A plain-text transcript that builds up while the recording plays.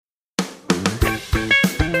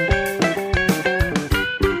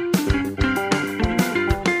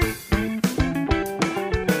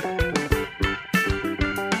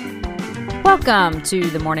Welcome to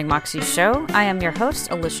the Morning Moxie Show. I am your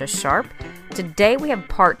host, Alicia Sharp. Today we have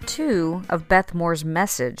part 2 of Beth Moore's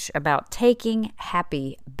message about taking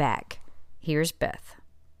happy back. Here's Beth.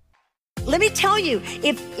 Let me tell you,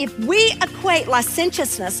 if we equate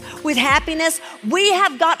licentiousness with happiness, we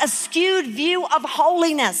have got a skewed view of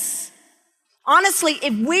holiness. Honestly,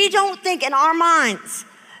 if we don't think in our minds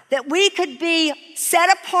that we could be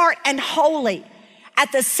set apart and holy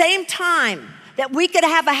at the same time that we could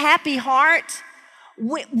have a happy heart,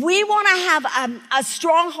 we want to have a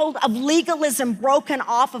stronghold of legalism broken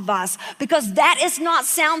off of us, because that is not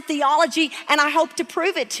sound theology, and I hope to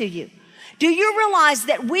prove it to you. Do you realize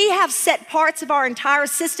that we have set parts of our entire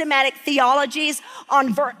systematic theologies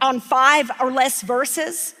on 5 or less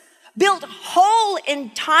verses? Built whole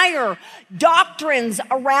entire doctrines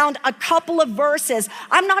around a couple of verses.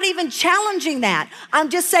 I'm not even challenging that. I'm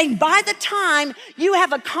just saying, by the time you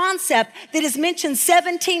have a concept that is mentioned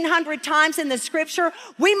 1,700 times in the scripture,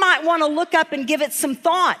 we might want to look up and give it some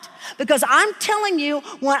thought. Because I'm telling you,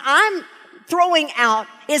 what I'm throwing out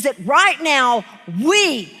is that right now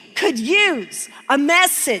we could use a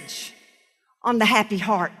message on the happy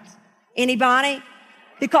heart. Anybody?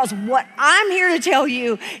 Because what I'm here to tell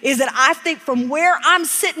you is that I think from where I'm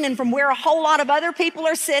sitting and from where a whole lot of other people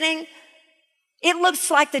are sitting, it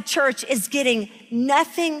looks like the church is getting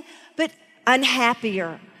nothing but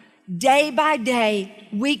unhappier day by day,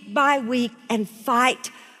 week by week, and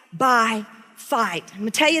fight by fight. I'm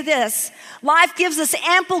gonna tell you this, life gives us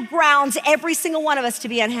ample grounds, every single one of us, to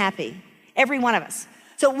be unhappy. Every one of us.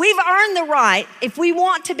 So we've earned the right, if we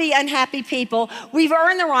want to be unhappy people, we've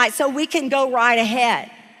earned the right so we can go right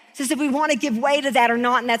ahead. It's just if we want to give way to that or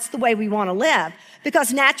not, and that's the way we want to live.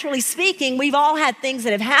 Because naturally speaking, we've all had things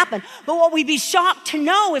that have happened. But what we'd be shocked to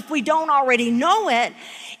know, if we don't already know it,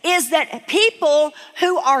 is that people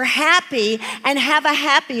who are happy and have a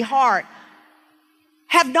happy heart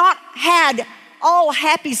have not had all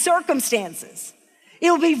happy circumstances. It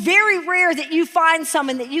will be very rare that you find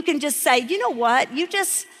someone that you can just say, you know what, you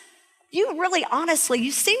really honestly,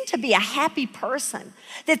 you seem to be a happy person,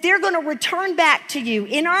 that they're going to return back to you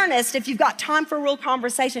in earnest if you've got time for a real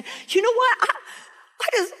conversation. You know what,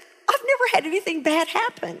 I've never had anything bad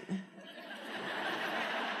happen.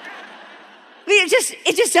 I mean,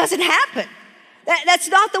 it just doesn't happen. That's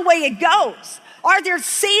not the way it goes. Are there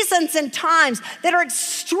seasons and times that are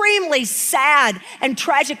extremely sad and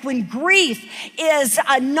tragic when grief is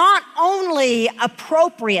not only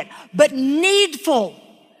appropriate, but needful?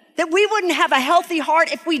 That we wouldn't have a healthy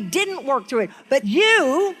heart if we didn't work through it. But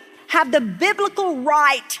you have the biblical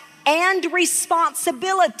right and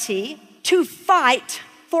responsibility to fight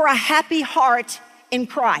for a happy heart in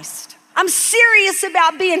Christ. I'm serious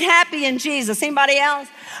about being happy in Jesus. Anybody else?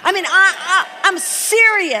 I mean, I'm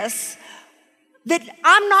serious that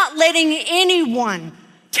I'm not letting anyone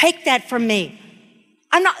take that from me.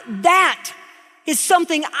 That is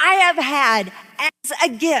something I have had as a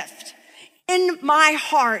gift in my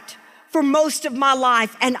heart for most of my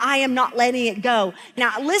life, and I am not letting it go.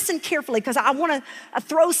 Now, listen carefully, because I want to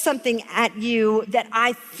throw something at you that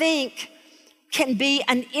I think can be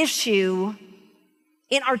an issue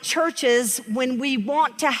in our churches when we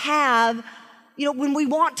want to have, when we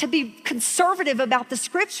want to be conservative about the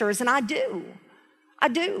scriptures, and I do.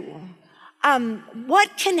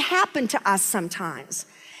 What can happen to us sometimes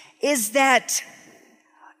is that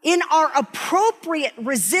in our appropriate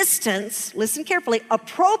resistance, listen carefully,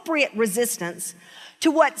 appropriate resistance to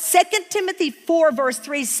what 2 Timothy 4 verse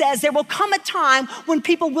 3 says, there will come a time when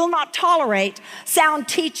people will not tolerate sound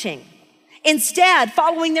teaching. Instead,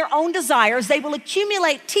 following their own desires, they will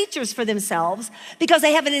accumulate teachers for themselves because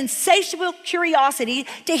they have an insatiable curiosity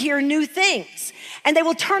to hear new things. And they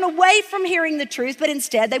will turn away from hearing the truth, but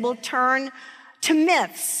instead they will turn to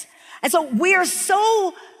myths. And so we are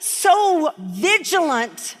so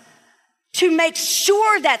vigilant to make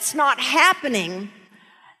sure that's not happening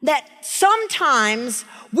that sometimes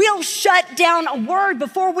we'll shut down a word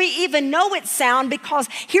before we even know it's sound, because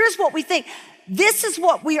here's what we think. This is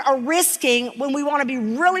what we are risking when we want to be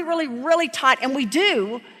really, really, really tight, and we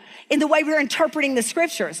do, in the way we're interpreting the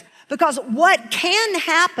scriptures. Because what can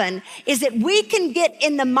happen is that we can get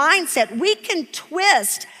in the mindset, we can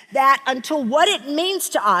twist that until what it means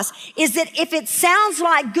to us is that if it sounds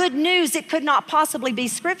like good news, it could not possibly be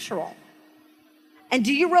scriptural. And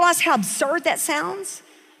do you realize how absurd that sounds?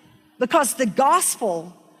 Because the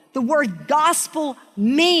gospel, the word gospel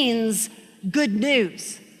means good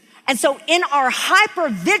news. And so in our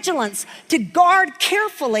hypervigilance to guard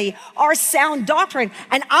carefully our sound doctrine,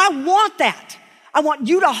 and I want that. I want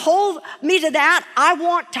you to hold me to that. I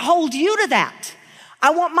want to hold you to that.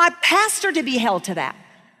 I want my pastor to be held to that.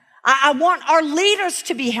 I want our leaders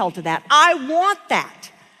to be held to that. I want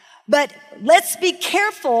that. But let's be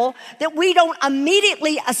careful that we don't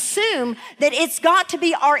immediately assume that it's got to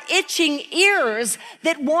be our itching ears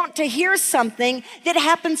that want to hear something that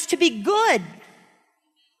happens to be good.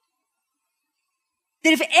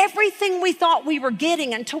 That if everything we thought we were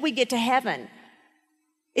getting until we get to heaven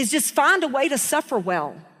is just find a way to suffer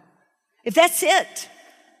well, if that's it,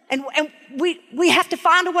 and we have to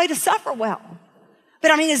find a way to suffer well.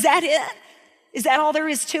 But I mean, is that it? Is that all there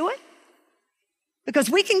is to it? Because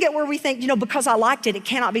we can get where we think, because I liked it, it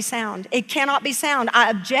cannot be sound. It cannot be sound.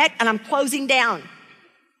 I object and I'm closing down.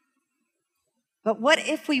 But what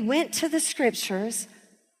if we went to the scriptures,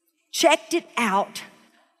 checked it out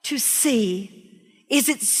to see, is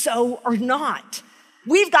it so or not?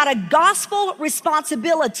 We've got a gospel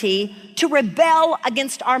responsibility to rebel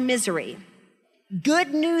against our misery.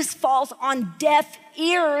 Good news falls on deaf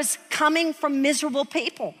ears coming from miserable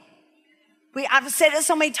people. I've said it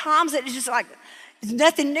so many times that it's just like, it's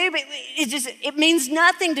nothing new, but it means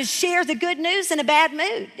nothing to share the good news in a bad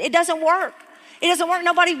mood. It doesn't work. It doesn't work.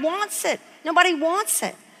 Nobody wants it. Nobody wants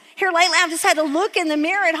it. Here lately, I've just had to look in the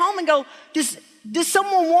mirror at home and go, does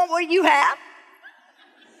someone want what you have?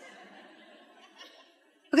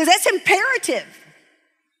 Because that's imperative.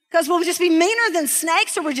 Because we'll just be meaner than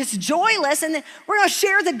snakes, or we're just joyless, and then we're going to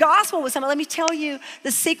share the gospel with someone. Let me tell you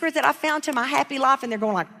the secret that I found to my happy life, and they're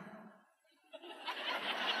going like,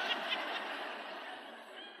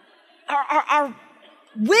 our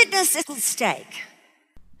witness is at stake.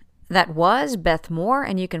 That was Beth Moore,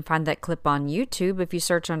 and you can find that clip on YouTube if you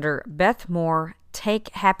search under Beth Moore Take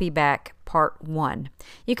Happy Back Part 1.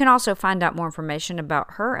 You can also find out more information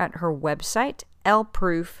about her at her website,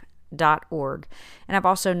 lproof.org. And I've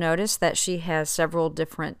also noticed that she has several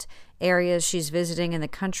different areas she's visiting in the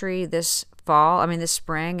country this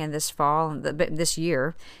spring and this fall and this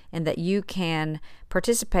year, and that you can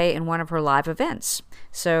participate in one of her live events.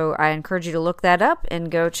 So I encourage you to look that up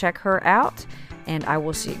and go check her out, and I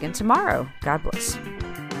will see you again tomorrow. God bless.